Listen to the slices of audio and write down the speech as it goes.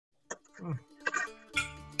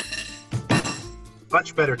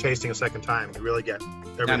Much better tasting a second time. You really get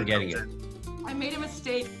everything. I'm getting it. I made a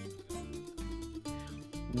mistake.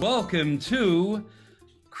 Welcome to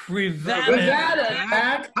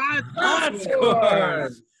Krevat Hot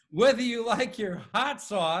Scores. Whether you like your hot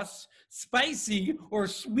sauce spicy or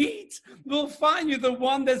sweet, we'll find you the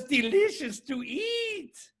one that's delicious to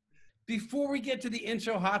eat. Before we get to the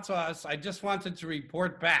intro hot sauce, I just wanted to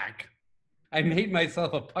report back. I made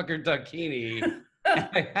myself a pucker duckini. And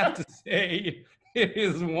I have to say, it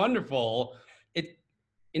is wonderful.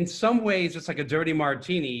 In some ways, it's like a dirty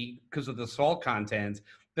martini because of the salt content,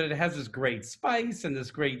 but it has this great spice and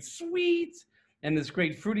this great sweet and this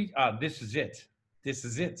great fruity. This is it. This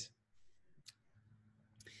is it.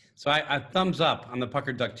 So I thumbs up on the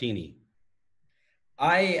pucker ductini.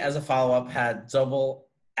 I, as a follow-up, had double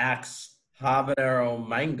axe habanero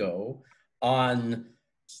mango on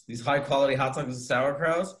these high-quality hot dogs and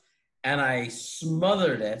sauerkrauts, and I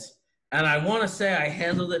smothered it. And I want to say I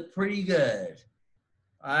handled it pretty good.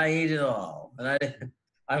 I ate it all, and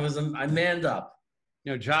I manned up.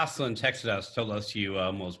 You know, Jocelyn texted us, told us you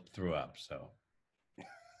almost threw up. So,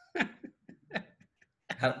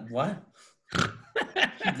 what?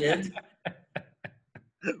 She did.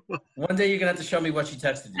 One day you're gonna have to show me what she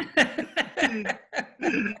texted you.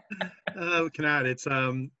 We cannot. It's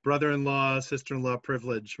brother-in-law, sister-in-law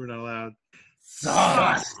privilege. We're not allowed.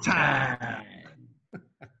 Sauce time.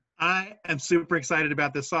 I am super excited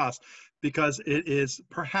about this sauce because it is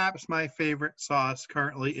perhaps my favorite sauce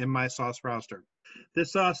currently in my sauce roster.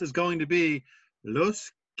 This sauce is going to be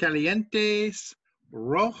Los Calientes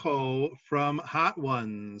Rojo from Hot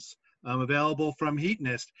Ones, available from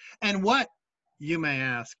Heatnist. And what, you may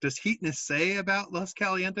ask, does Heatnist say about Los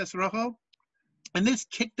Calientes Rojo? In this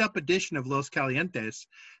kicked-up edition of Los Calientes,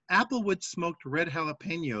 applewood smoked red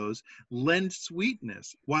jalapenos lend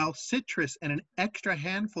sweetness, while citrus and an extra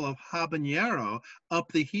handful of habanero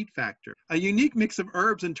up the heat factor. A unique mix of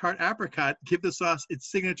herbs and tart apricot give the sauce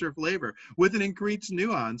its signature flavor, with an increased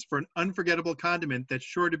nuance for an unforgettable condiment that's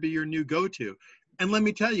sure to be your new go-to. And let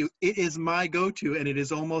me tell you, it is my go-to, and it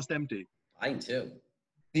is almost empty. Mine too.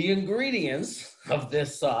 The ingredients of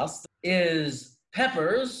this sauce is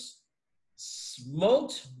peppers,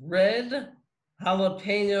 smoked red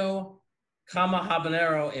jalapeno,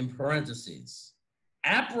 habanero in parentheses,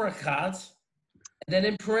 apricot, and then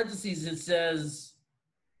in parentheses it says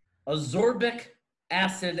ascorbic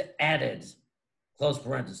acid added, close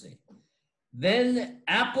parenthesis. Then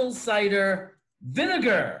apple cider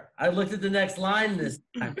vinegar. I looked at the next line this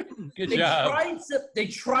time. Good job. They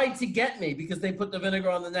tried to get me because they put the vinegar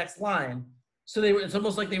on the next line. So it's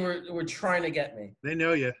almost like they were trying to get me. They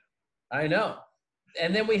know you. I know.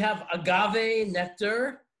 And then we have agave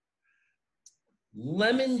nectar,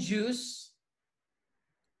 lemon juice,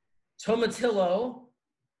 tomatillo,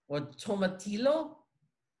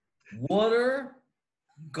 water,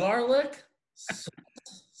 garlic, so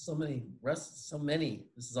many.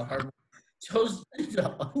 This is a hard one. Toasted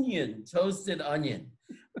onion.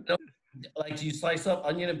 Like, do you slice up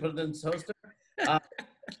onion and put it in the toaster?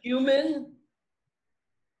 Cumin,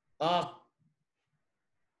 not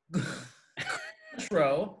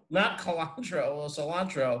cilantro or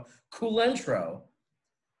cilantro, culantro,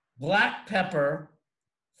 black pepper,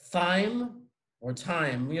 thyme,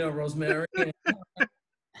 rosemary,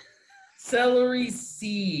 celery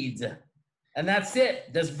seed. And that's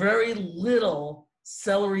it. There's very little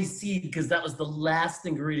celery seed because that was the last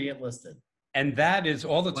ingredient listed. And that is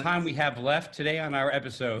all the time we have left today on our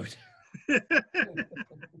episode.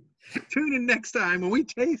 Tune in next time when we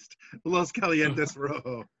taste Los Calientes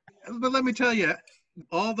Rojo. But let me tell you,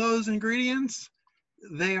 all those ingredients,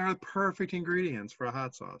 they are perfect ingredients for a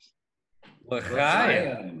hot sauce.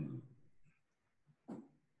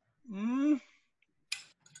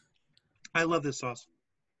 I love this sauce.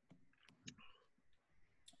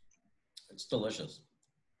 It's delicious.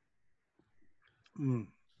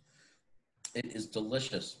 It is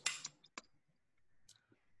delicious.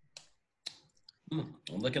 I'll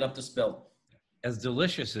look it up to spill. As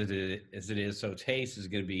delicious as it is, so taste is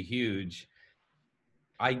going to be huge.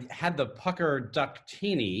 I had the pucker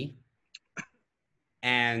ductini,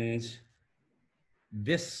 and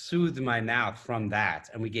this soothed my mouth from that,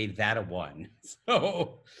 and we gave that a 1.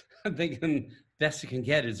 So I'm thinking best you can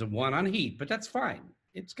get is a 1 on heat, but that's fine.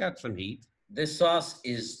 It's got some heat. This sauce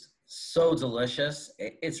is so delicious.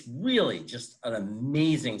 It's really just an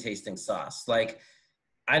amazing tasting sauce. Like,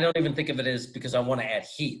 I don't even think of it as because I want to add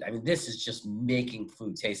heat. I mean, this is just making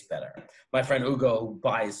food taste better. My friend Ugo, who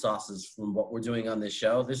buys sauces from what we're doing on this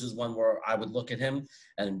show, this is one where I would look at him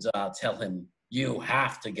and tell him, you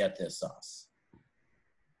have to get this sauce.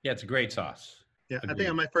 Yeah, it's a great sauce. Yeah, I think Agreed.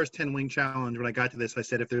 on my first 10 wing challenge, when I got to this, I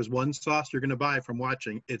said, if there's one sauce you're going to buy from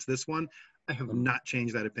watching, it's this one. I have not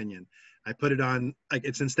changed that opinion. I put it on, like,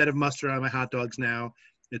 it's instead of mustard on my hot dogs now.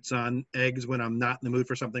 It's on eggs when I'm not in the mood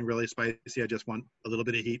for something really spicy. I just want a little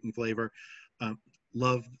bit of heat and flavor.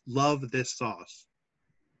 Love this sauce.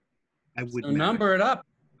 I would So number it up.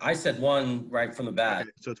 I said one right from the bat. Okay,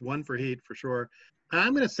 so it's one for heat for sure.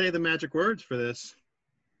 I'm going to say the magic words for this,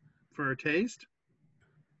 for a taste.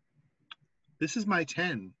 This is my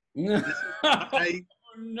 10. No. I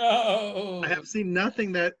No. have seen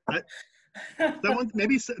nothing that someone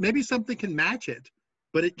maybe something can match it,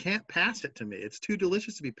 but it can't pass it to me. It's too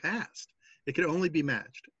delicious to be passed. It can only be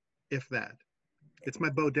matched, if that. It's my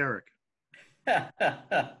Bo Derek.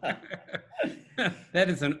 That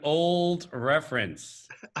is an old reference.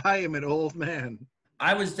 I am an old man.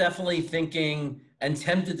 I was definitely thinking and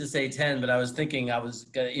tempted to say 10, but I was thinking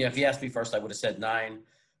if you asked me first, I would have said 9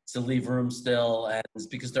 to leave room still. And it's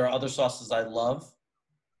because there are other sauces I love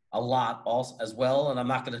a lot also as well, and I'm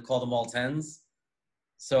not going to call them all 10s.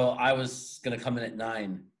 So I was going to come in at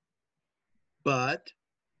 9. But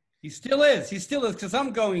He still is because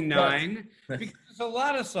I'm going 9 because there's a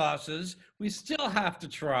lot of sauces we still have to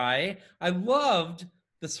try. I loved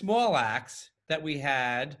the small axe that we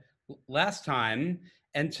had last time.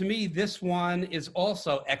 And to me, this one is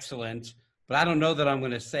also excellent, but I don't know that I'm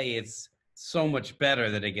going to say it's so much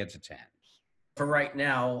better that it gets a 10. For right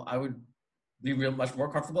now, I would be much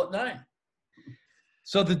more comfortable at 9.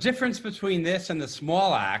 So the difference between this and the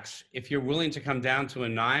small axe, if you're willing to come down to a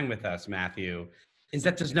 9 with us, Matthew, is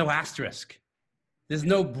that there's no asterisk. There's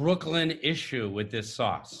no Brooklyn issue with this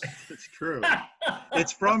sauce. it's true.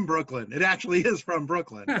 It's from Brooklyn. It actually is from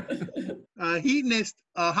Brooklyn. Heatonist,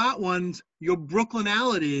 hot ones, your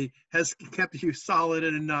Brooklynality has kept you solid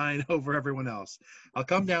at a 9 over everyone else. I'll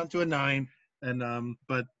come down to a 9, and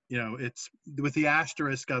but it's with the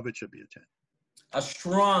asterisk of it should be a 10. A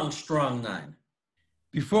strong 9.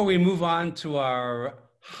 Before we move on to our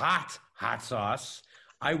hot sauce,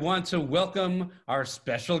 I want to welcome our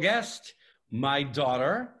special guest, my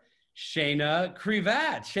daughter, Shaina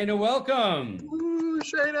Krevat. Shaina, welcome. Ooh,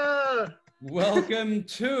 Shaina. Welcome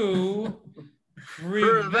to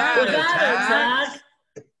Krevat Attack.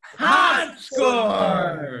 Hot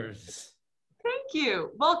Scores. Thank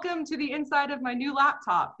you. Welcome to the inside of my new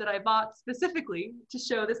laptop that I bought specifically to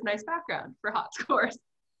show this nice background for Hot Scores.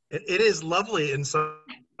 It is lovely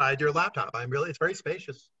inside your laptop. It's very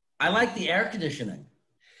spacious. I like the air conditioning.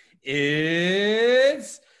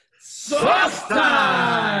 It's sauce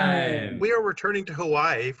time! We are returning to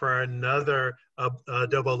Hawaii for another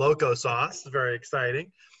Adoboloco sauce. Very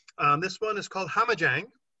exciting. This one is called Hamajang,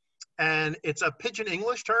 and it's a Pidgin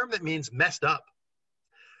English term that means messed up.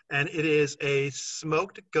 And it is a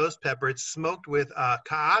smoked ghost pepper. It's smoked with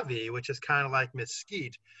ka'avi, which is kind of like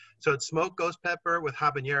mesquite. So it's smoked ghost pepper with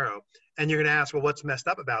habanero. And you're going to ask, well, what's messed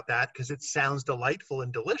up about that? Because it sounds delightful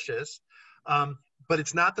and delicious. But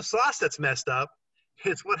it's not the sauce that's messed up.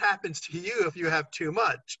 It's what happens to you if you have too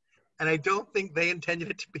much. And I don't think they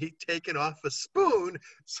intended it to be taken off a spoon.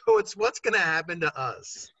 So it's what's going to happen to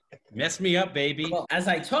us. Mess me up, baby. Well, as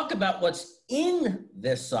I talk about what's in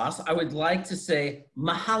this sauce, I would like to say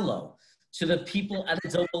mahalo to the people at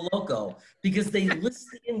Adoboloco because they list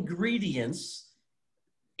the ingredients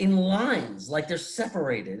in lines, like they're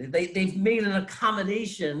separated. They've made an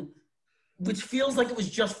accommodation which feels like it was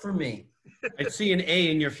just for me. I see an A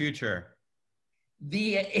in your future.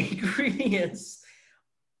 The ingredients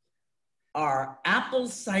are apple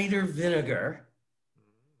cider vinegar,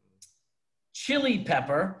 chili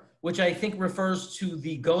pepper, which I think refers to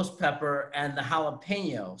the ghost pepper and the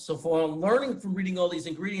jalapeno. So what I'm learning from reading all these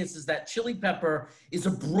ingredients is that chili pepper is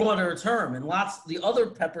a broader term, and the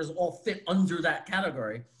other peppers all fit under that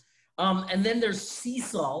category. And then there's sea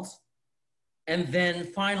salt, and then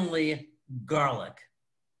finally garlic.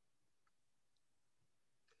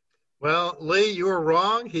 Well, Lee, you were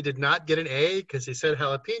wrong. He did not get an A because he said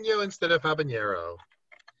jalapeno instead of habanero.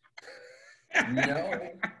 No.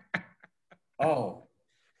 Oh.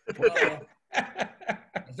 Well, I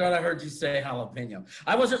thought I heard you say jalapeno.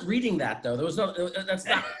 I wasn't reading that though. That's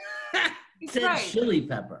not. He said Right. chili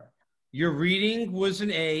pepper. Your reading was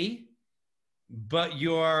an A, but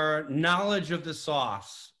your knowledge of the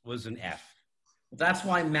sauce was an F. That's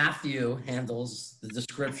why Matthew handles the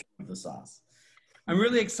description of the sauce. I'm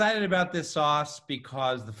really excited about this sauce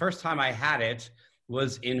because the first time I had it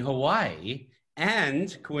was in Hawaii,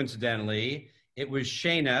 and coincidentally, it was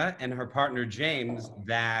Shaina and her partner James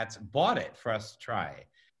that bought it for us to try.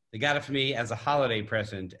 They got it for me as a holiday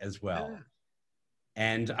present as well.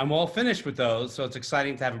 And I'm all finished with those, so it's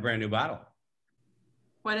exciting to have a brand new bottle.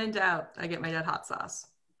 When in doubt, I get my dad hot sauce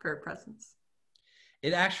for presents.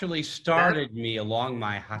 It actually started me along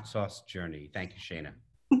my hot sauce journey. Thank you, Shaina.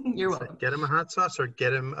 You're welcome. Get him a hot sauce or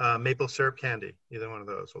get him maple syrup candy. Either one of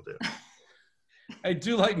those will do. I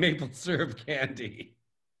do like maple syrup candy.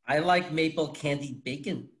 I like maple candied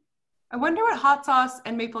bacon. I wonder what hot sauce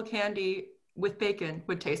and maple candy with bacon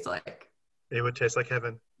would taste like. It would taste like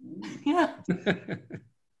heaven. Yeah.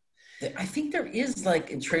 I think there is like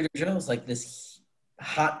in Trader Joe's like this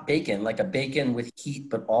hot bacon, like a bacon with heat,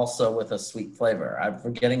 but also with a sweet flavor. I'm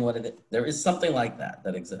forgetting what it is. There is something like that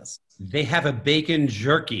exists. They have a bacon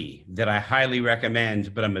jerky that I highly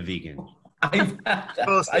recommend, but I'm a vegan. I've had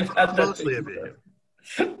that. Mostly a vegan.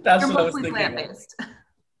 That's You're what I was mostly thinking. plant-based.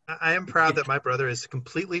 I am proud that my brother is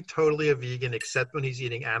completely, totally a vegan, except when he's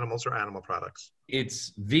eating animals or animal products.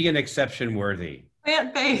 It's vegan exception worthy.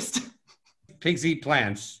 Plant-based. Pigs eat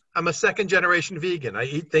plants. I'm a second-generation vegan. I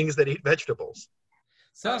eat things that eat vegetables.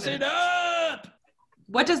 Sauce it up!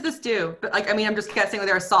 What does this do? But like, I mean, I'm just guessing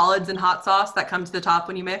there are solids in hot sauce that come to the top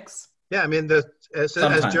when you mix. Yeah, I mean, as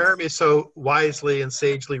Jeremy so wisely and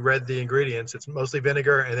sagely read the ingredients, it's mostly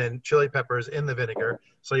vinegar and then chili peppers in the vinegar.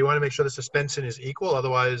 So you want to make sure the suspension is equal.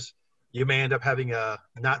 Otherwise, you may end up having a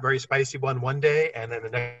not very spicy one day, and then the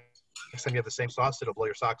next time you have the same sauce, it'll blow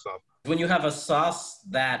your socks off. When you have a sauce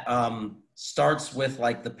that starts with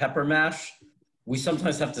like the pepper mash, we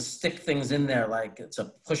sometimes have to stick things in there like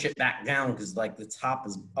to push it back down because like the top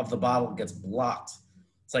of the bottle gets blocked.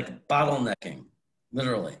 It's like bottlenecking,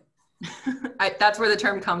 literally. That's where the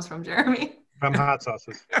term comes from, Jeremy. From hot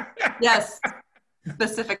sauces. Yes,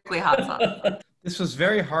 specifically hot sauce. This was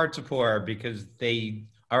very hard to pour because they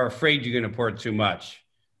are afraid you're going to pour too much.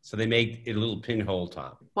 So they make it a little pinhole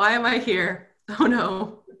top. Why am I here? Oh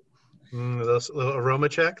no. A little aroma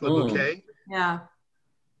check, a little bouquet. Yeah,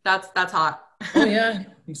 that's hot. Oh yeah,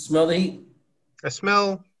 you smell the heat. I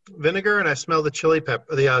smell vinegar and I smell the chili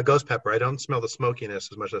pepper, the ghost pepper. I don't smell the smokiness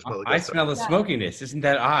as much as I smell the ghost I smell the smokiness. Isn't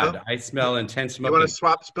that odd? Oh. I smell intense You smoky. want to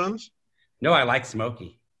swap spoons? No, I like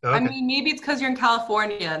smoky. Okay. I mean, maybe it's because you're in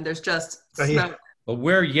California and there's just Oh, yeah. smoke. But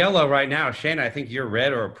we're yellow right now. Shana, I think you're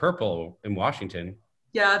red or purple in Washington.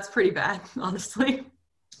 Yeah, it's pretty bad, honestly.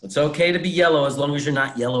 It's okay to be yellow as long as you're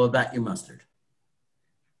not yellow about your mustard.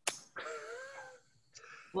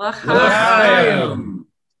 L'chaim.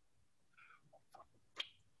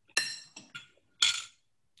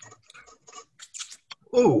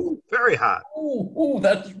 Ooh, very hot. Ooh,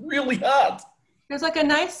 that's really hot. There's like a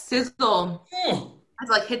nice sizzle. Mm, It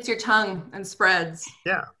like hits your tongue and spreads.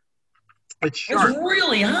 Yeah. It's it's sharp.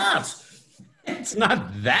 really hot. It's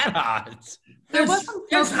not that hot. There was some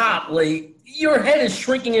It's hot, Lee. Your head is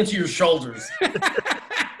shrinking into your shoulders.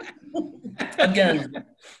 Again,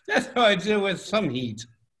 That's how I deal with some heat.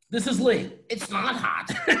 this is Lee. It's not hot.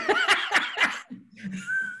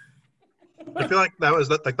 I feel like that was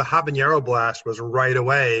like the habanero blast was right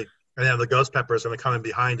away, and then the ghost pepper is going to come in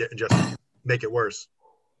behind it and just make it worse.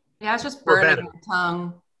 Yeah, it's just Or burning better. your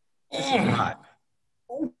tongue. It's Mm. hot.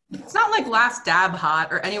 It's not like last dab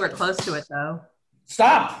hot or anywhere close to it though.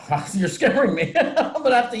 Stop. You're scaring me. I'm going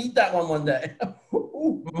to have to eat that one day.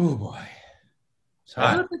 Ooh. Oh boy. It's Oh,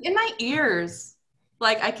 hot. it's like in my ears.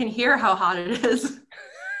 Like I can hear how hot it is.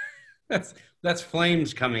 That's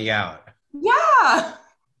flames coming out. Yeah.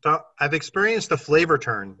 So I've experienced a flavor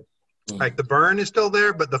turn. Mm. Like the burn is still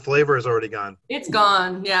there, but the flavor is already gone. It's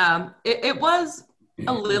gone. Yeah. It was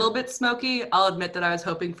a little bit smoky. I'll admit that I was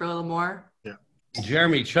hoping for a little more.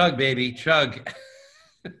 Jeremy, chug, baby, chug.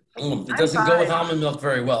 It doesn't go with almond milk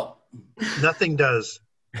very well. Nothing does.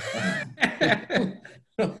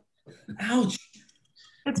 Ouch.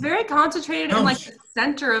 It's very concentrated in like the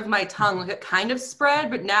center of my tongue. Like it kind of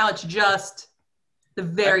spread, but now it's just the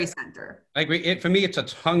very center. I agree. For me, it's a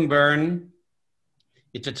tongue burn.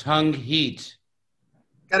 It's a tongue heat.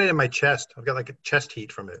 Got it in my chest. I've got like a chest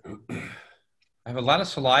heat from it. I have a lot of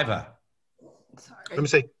saliva. Let Sorry. me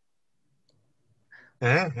see.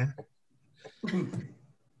 Yeah.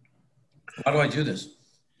 How do I do this?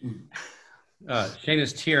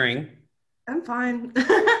 Shana's tearing. I'm fine.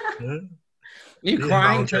 Yeah. Are you The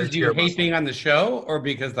crying involuntary because you're tear muscle. being on the show or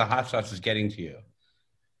because the hot sauce is getting to you?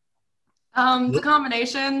 It's a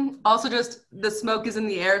combination. Also just the smoke is in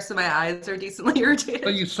the air, so my eyes are decently irritated. So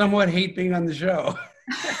you somewhat hate being on the show.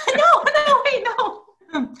 Wait, no.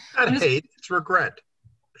 Not hate, it's regret.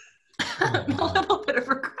 A little bit of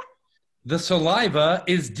regret. The saliva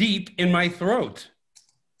is deep in my throat.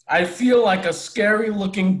 I feel like a scary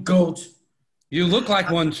looking goat. You look like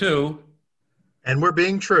one too. And we're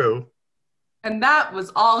being true. And that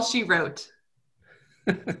was all she wrote.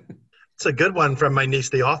 It's a good one from my niece,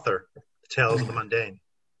 the author. Tales of the Mundane.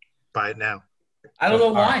 Buy it now. I don't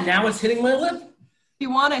know why. Now it's hitting my lip. If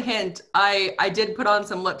you want a hint, I did put on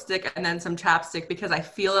some lipstick and then some chapstick because I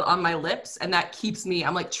feel it on my lips, and that keeps me,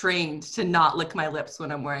 I'm like trained to not lick my lips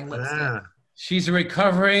when I'm wearing lipstick. Ah, She's a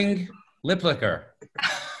recovering lip licker.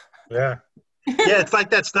 yeah. Yeah, it's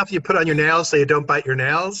like that stuff you put on your nails so you don't bite your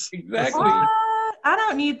nails. Exactly. What? I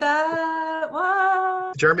don't need that.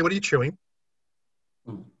 What? Jeremy, what are you chewing?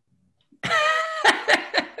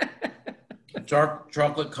 Dark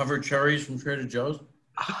chocolate covered cherries from Trader Joe's.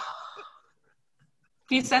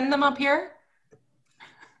 Can you send them up here?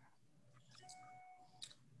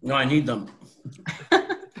 No, I need them.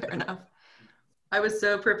 Fair enough. I was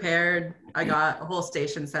so prepared. I got a whole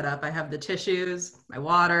station set up. I have the tissues, my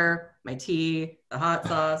water, my tea, the hot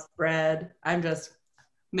sauce, bread. I'm just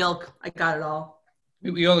milk. I got it all.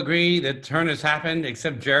 We all agree that turn has happened,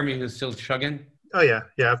 except Jeremy, who's still chugging. Oh, yeah.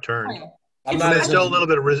 Yeah, I've turned. Oh, yeah. I'm And not there's as still a little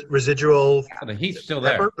bit of residual Oh, the heat's still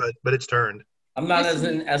there. pepper, but it's turned. I'm not as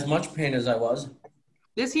in as much pain as I was.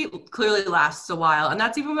 This heat clearly lasts a while. And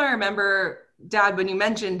that's even when I remember, Dad, when you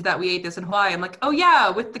mentioned that we ate this in Hawaii, I'm like, oh yeah,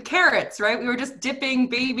 with the carrots, right? We were just dipping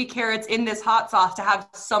baby carrots in this hot sauce to have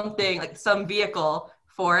something, like some vehicle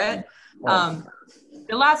for it.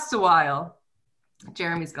 It lasts a while.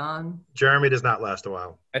 Jeremy's gone. Jeremy does not last a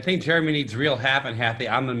while. I think Jeremy needs real half and half. The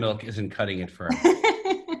almond milk isn't cutting it for him.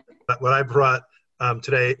 But what I brought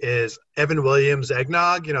today is Evan Williams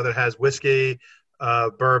eggnog, that has whiskey,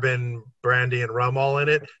 bourbon, brandy, and rum all in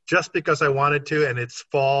it, just because I wanted to. And it's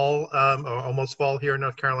fall, or almost fall here in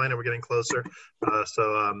North Carolina. We're getting closer. So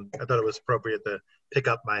I thought it was appropriate to pick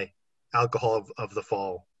up my alcohol of the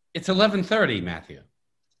fall. It's 11:30, Matthew.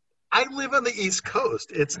 I live on the East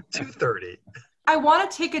Coast. It's 2:30. I want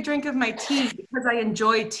to take a drink of my tea because I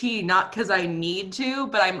enjoy tea, not because I need to,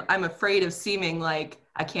 but I'm afraid of seeming like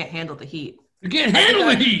I can't handle the heat. You can't handle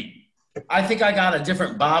the heat. I think I got a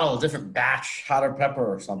different bottle, a different batch, hotter pepper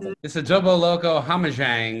or something. This Adoboloco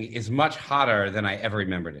Hamajang is much hotter than I ever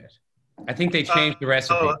remembered it. I think they changed the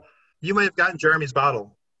recipe. Oh, you might have gotten Jeremy's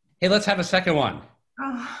bottle. Hey, let's have a second one.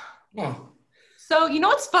 So you know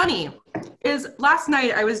what's funny is last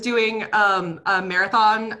night I was doing a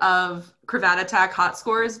marathon of Krevat Attack hot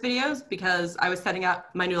scores videos because I was setting up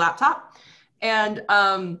my new laptop. And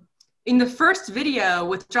in the first video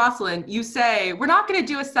with Jocelyn, you say, we're not going to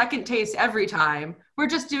do a second taste every time. We're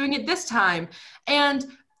just doing it this time. And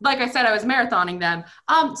like I said, I was marathoning them.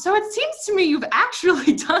 So it seems to me you've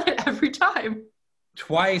actually done it every time.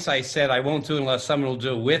 Twice I said I won't do it unless someone will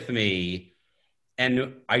do it with me.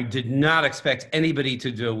 And I did not expect anybody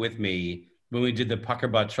to do it with me when we did the pucker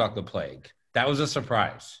butt chocolate plague. That was a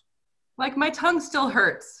surprise. Like my tongue still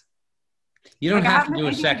hurts. You don't Like, have to do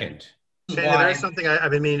a second. Shaina, there's something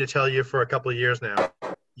I've been meaning to tell you for a couple of years now.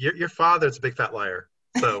 Your father's a big fat liar.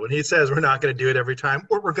 So when he says we're not going to do it every time,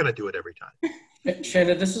 we're going to do it every time.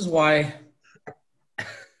 Shaina, this is why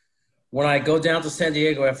when I go down to San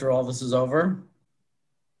Diego after all this is over,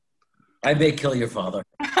 I may kill your father.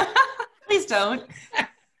 Please don't.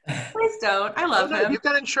 Please don't. I love him. You've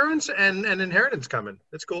got insurance and inheritance coming.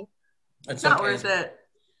 It's cool. It's not worth it.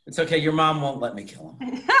 It's okay. Your mom won't let me kill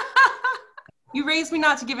him. You raised me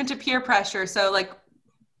not to give into peer pressure, so like,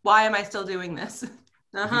 why am I still doing this?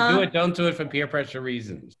 If you do it, don't do it for peer pressure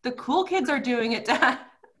reasons. The cool kids are doing it, Dad.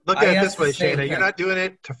 Look at it this way, Shaina. You're not doing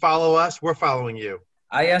it to follow us. We're following you.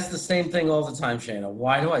 I ask the same thing all the time, Shaina.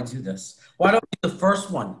 Why do I do this? Why don't I be the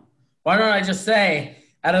first one? Why don't I just say,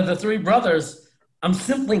 out of the three brothers, I'm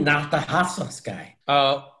simply not the hot sauce guy?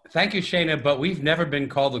 Thank you, Shaina, but we've never been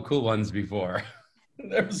called the cool ones before.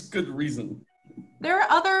 There's good reason. There are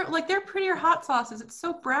other, like, they're prettier hot sauces. It's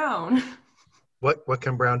so brown. What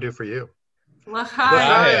can brown do for you?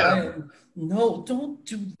 L'chaim. No, don't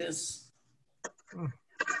do this.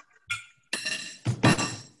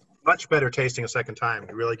 Much better tasting a second time.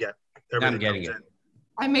 You really get everything. I'm getting comes it.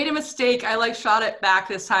 I made a mistake. I like shot it back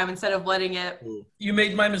this time instead of letting it. You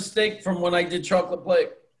made my mistake from when I did chocolate plague.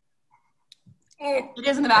 It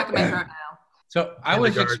is in the back of my throat now. So I In the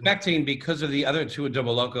was garden. expecting, because of the other two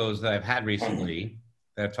Adobolocos that I've had recently,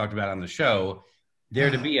 that I've talked about on the show, there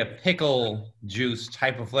to be a pickle juice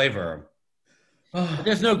type of flavor. But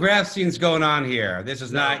there's no Grabsteins going on here. This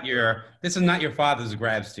is not your father's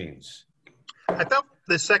Grabsteins. I felt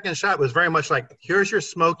the second shot was very much like, here's your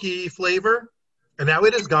smoky flavor, and now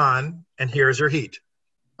it is gone, and here's your heat.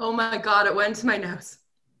 Oh my God, it went to my nose.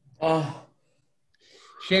 Oh,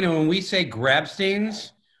 Shaina, when we say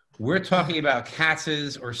Grabsteins, we're talking about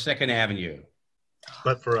Katz's or Second Avenue.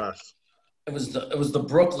 But for us. it was the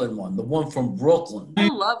Brooklyn one, the one from Brooklyn. I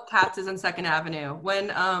love Katz's and Second Avenue.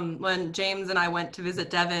 When James and I went to visit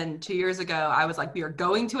Devin 2 years ago, I was like, we are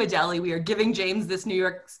going to a deli. We are giving James this New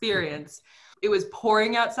York experience. it was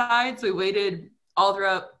pouring outside, so we waited all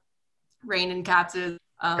throughout raining Katz's.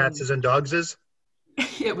 Katz's and Dogs's?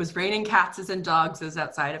 It was raining Katz's and Dogs's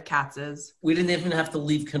outside of Katz's. We didn't even have to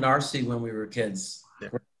leave Canarsie when we were kids. Yeah.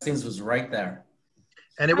 Things was right there.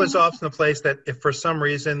 And it was often a place that if for some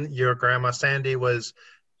reason your grandma Sandy was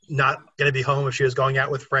not going to be home, if she was going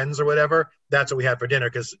out with friends or whatever, that's what we had for dinner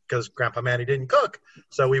because Grandpa Manny didn't cook.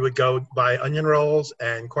 So we would go buy onion rolls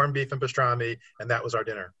and corned beef and pastrami, and that was our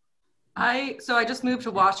dinner. I just moved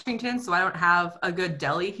to Washington, so I don't have a good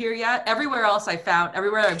deli here yet. Everywhere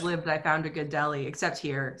I've lived, I found a good deli except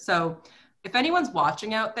here. So if anyone's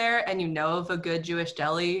watching out there and you know of a good Jewish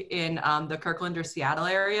deli in the Kirkland or Seattle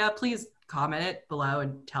area, please comment it below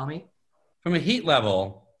and tell me. From a heat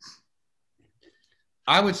level,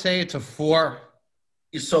 I would say it's a 4.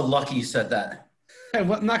 You're so lucky you said that. I'm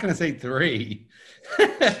not going to say 3.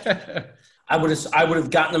 I would have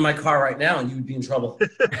gotten in my car right now and you would be in trouble.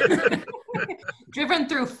 Driven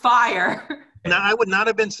through fire. Now, I would not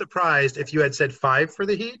have been surprised if you had said 5 for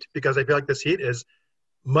the heat, because I feel like this heat is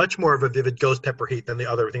much more of a vivid ghost pepper heat than the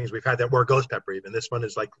other things we've had that were ghost pepper even. This one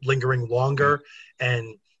is like lingering longer,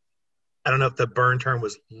 and I don't know if the burn term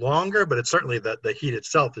was longer, but it's certainly the heat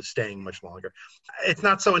itself is staying much longer. It's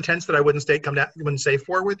not so intense that I wouldn't say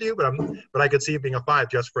 4 with you, but I could see it being a 5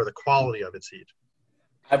 just for the quality of its heat.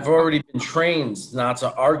 I've already been trained not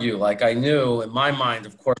to argue. Like I knew in my mind,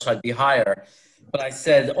 of course, I'd be higher. But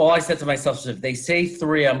all I said to myself is, if they say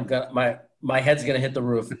 3, my head's gonna hit the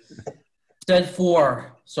roof. Said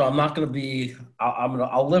 4, so I'm not gonna be.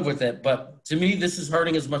 I'll live with it. But to me, this is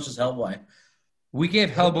hurting as much as Hellboy. We gave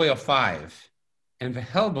Hellboy a 5, and for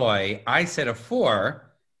Hellboy, I said a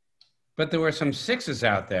 4, but there were some 6s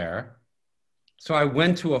out there, so I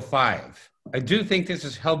went to a 5. I do think this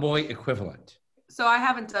is Hellboy equivalent. So I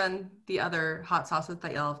haven't done the other hot sauces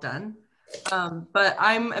that y'all have done, but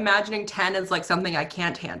I'm imagining 10 as like something I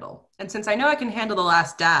can't handle. And since I know I can handle the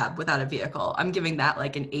last dab without a vehicle, I'm giving that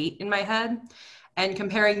like an 8 in my head. And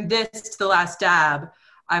comparing this to the last dab,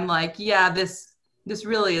 I'm like, yeah, this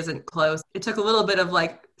really isn't close. It took a little bit of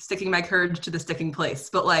like sticking my courage to the sticking place,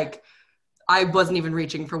 but like I wasn't even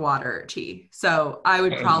reaching for water or tea. So I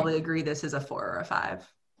would probably agree this is a 4 or a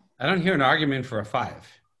 5. I don't hear an argument for a 5.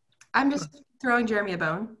 I'm just throwing Jeremy a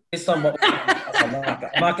bone. Based on what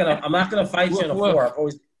I'm not gonna fight you in a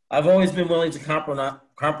 4. I've always been willing to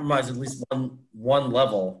compromise at least one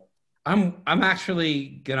level. I'm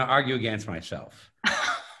actually gonna argue against myself.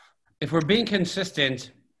 If we're being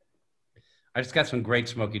consistent, I just got some great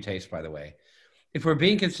smoky taste, by the way. If we're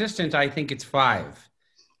being consistent, I think it's 5.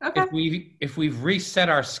 Okay. If we've reset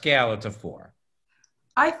our scale, it's a 4.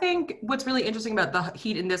 I think what's really interesting about the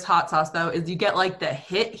heat in this hot sauce, though, is you get like the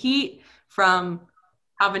hit heat from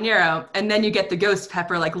habanero, and then you get the ghost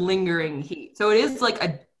pepper like lingering heat. So it is like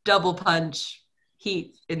a double punch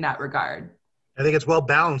heat in that regard. I think it's well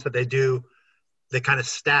balanced that they kind of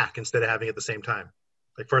stack instead of having it at the same time.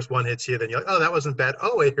 Like first one hits you, then you're like, oh, that wasn't bad.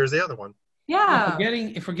 Oh, wait, here's the other one. Yeah.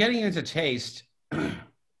 If we're getting into taste,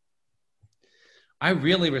 I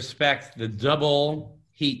really respect the double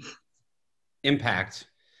heat impact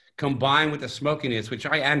combined with the smokiness, which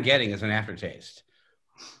I am getting as an aftertaste.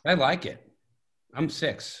 I like it. I'm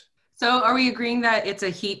 6. So are we agreeing that it's a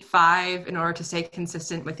heat 5 in order to stay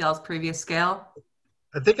consistent with y'all's previous scale?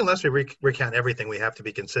 I think unless we recount everything, we have to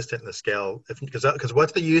be consistent in the scale. Because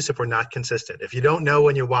what's the use if we're not consistent? If you don't know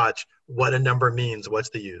when you watch what a number means, what's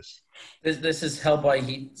the use? This is Hellboy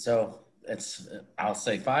heat, so I'll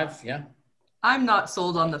say 5. Yeah. I'm not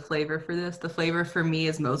sold on the flavor for this. The flavor for me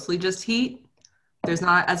is mostly just heat. There's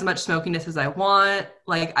not as much smokiness as I want.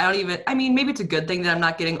 Like, maybe it's a good thing that I'm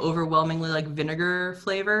not getting overwhelmingly like vinegar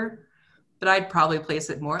flavor, but I'd probably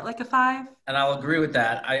place it more at like a 5. And I'll agree with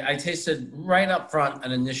that. I tasted right up front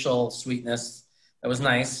an initial sweetness that was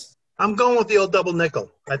nice. I'm going with the old double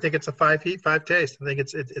nickel. I think it's a 5 heat, 5 taste. I think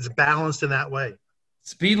it's balanced in that way.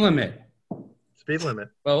 Speed limit. Speed limit.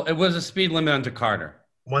 Well, it was a speed limit under Carter.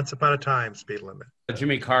 Once upon a time, speed limit.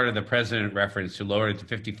 Jimmy Carter, the president, referenced who lowered it to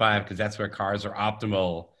 55 because that's where cars are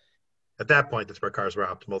optimal. At that point, that's where cars were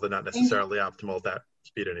optimal. They're not necessarily optimal at that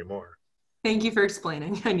speed anymore. Thank you for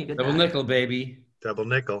explaining. I needed Double that. nickel, baby. Double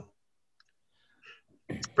nickel.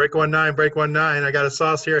 Break 19, break 19. I got a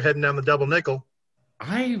sauce here heading down the double nickel.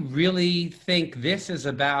 I really think this is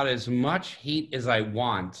about as much heat as I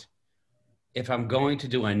want if I'm going to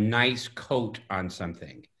do a nice coat on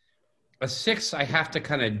something. A 6, I have to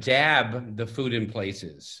kind of dab the food in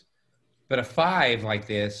places. But a 5 like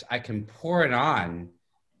this, I can pour it on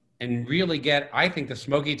and really get, I think, the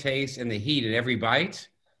smoky taste and the heat in every bite.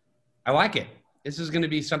 I like it. This is going to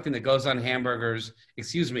be something that goes on hamburgers.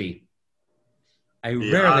 Excuse me. I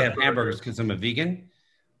rarely have hamburgers because I'm a vegan.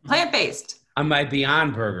 Plant-based. On my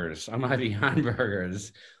Beyond Burgers.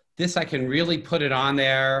 This, I can really put it on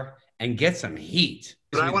there and get some heat.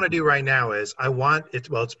 What I want to do right now is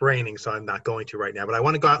it's raining, so I'm not going to right now, but I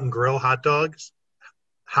want to go out and grill hot dogs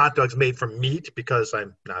made from meat because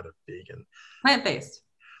I'm not a vegan. Plant-based.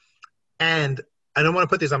 And I don't want to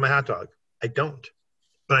put these on my hot dog. I don't.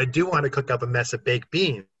 But I do want to cook up a mess of baked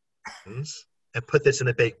beans and put this in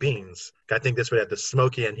the baked beans. I think this would have the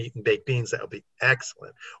smoky and heat and baked beans. That would be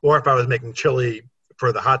excellent. Or if I was making chili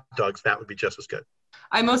for the hot dogs, that would be just as good.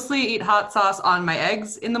 I mostly eat hot sauce on my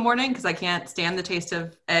eggs in the morning because I can't stand the taste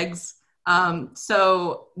of eggs.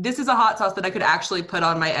 So this is a hot sauce that I could actually put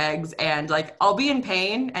on my eggs, and like I'll be in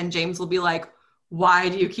pain and James will be like, why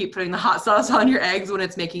do you keep putting the hot sauce on your eggs when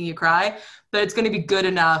it's making you cry? But it's going to be good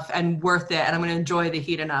enough and worth it, and I'm going to enjoy the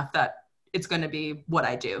heat enough that it's going to be what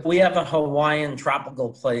I do. We have a Hawaiian tropical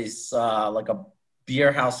place, like a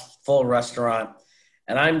beer house full restaurant,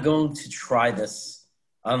 and I'm going to try this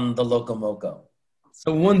on the Loco Moco.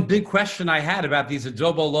 So one big question I had about these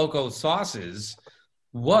Adoboloco sauces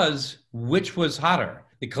was, which was hotter,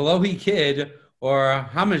 the Kalohi Kid or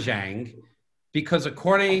Hamajang? Because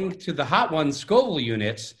according to the Hot Ones Scoville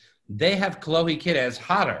units, they have Kalohi Kid as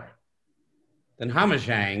hotter than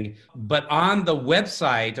Hamajang, but on the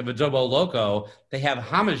website of Adoboloco, they have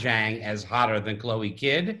Hamajang as hotter than Kalohi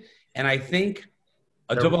Kid, and I think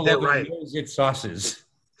Adoboloco knows its sauces.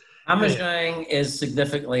 Hamajang is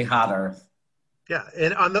significantly hotter. Yeah,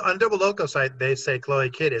 and on the Adoboloco site, they say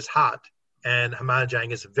Kalohi Kid is hot and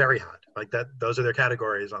Hamajang is very hot. Like that, those are their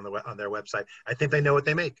categories on their website. I think they know what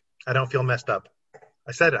they make. I don't feel messed up.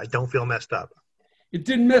 I said it. I don't feel messed up. It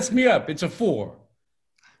didn't mess me up. It's a 4.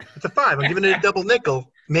 It's a 5. I'm giving it a double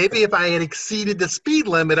nickel. Maybe if I had exceeded the speed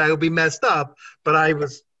limit, I would be messed up. But I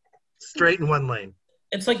was straight in one lane.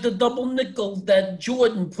 It's like the double nickel that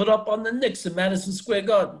Jordan put up on the Knicks in Madison Square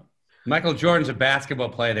Garden. Michael Jordan's a basketball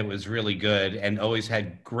player that was really good and always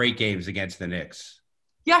had great games against the Knicks.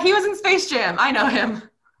 Yeah, he was in Space Jam. I know him.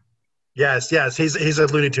 Yes. He's a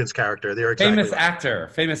Looney Tunes character. They're exactly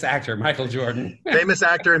Famous actor, Michael Jordan. Famous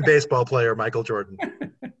actor and baseball player, Michael Jordan.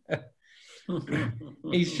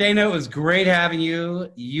 Hey, Shaina, it was great having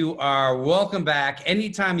you. You are welcome back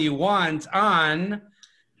anytime you want on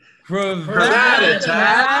Krevat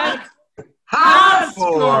Attack Hot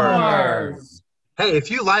Scores. Hey,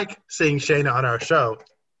 if you like seeing Shaina on our show,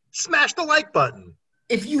 smash the like button.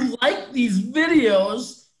 If you like these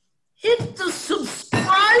videos, hit the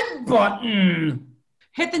subscribe button.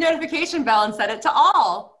 Hit the notification bell and set it to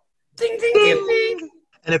all. Ding, ding, ding, ding.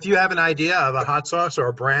 And if you have an idea of a hot sauce or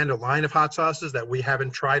a brand or line of hot sauces that we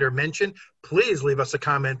haven't tried or mentioned, please leave us a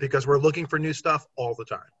comment because we're looking for new stuff all the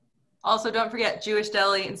time. Also, don't forget Jewish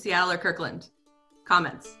Deli in Seattle or Kirkland.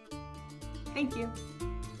 Comments. Thank you.